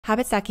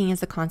Habit stacking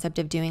is the concept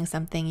of doing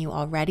something you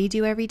already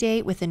do every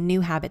day with a new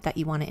habit that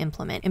you want to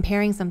implement. And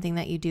pairing something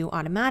that you do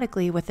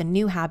automatically with a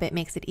new habit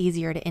makes it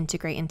easier to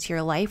integrate into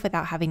your life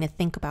without having to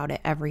think about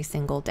it every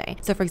single day.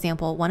 So for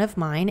example, one of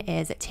mine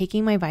is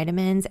taking my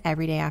vitamins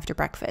every day after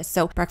breakfast.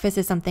 So breakfast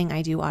is something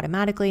I do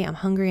automatically. I'm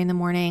hungry in the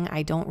morning.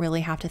 I don't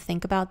really have to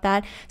think about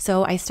that.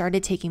 So I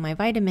started taking my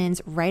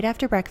vitamins right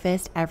after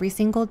breakfast every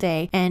single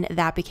day, and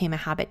that became a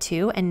habit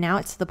too. And now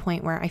it's to the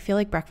point where I feel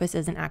like breakfast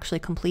isn't actually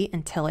complete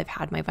until I've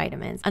had my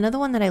vitamins. Another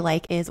one that I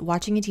like is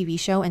watching a TV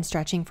show and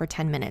stretching for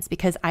 10 minutes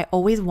because I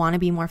always want to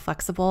be more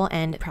flexible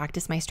and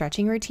practice my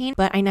stretching routine,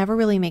 but I never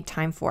really make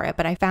time for it.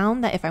 But I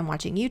found that if I'm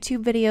watching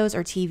YouTube videos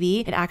or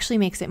TV, it actually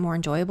makes it more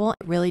enjoyable.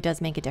 It really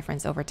does make a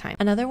difference over time.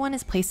 Another one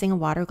is placing a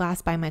water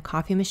glass by my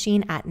coffee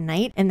machine at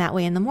night, and that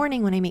way in the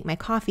morning when I make my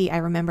coffee, I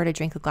remember to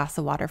drink a glass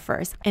of water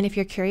first. And if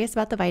you're curious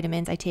about the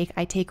vitamins I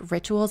take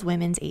Rituals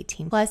Women's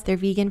 18 Plus. They're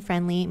vegan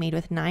friendly, made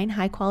with 9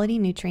 high quality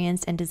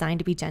nutrients and designed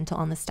to be gentle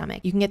on the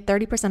stomach. You can get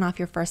 30% off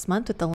your first month with the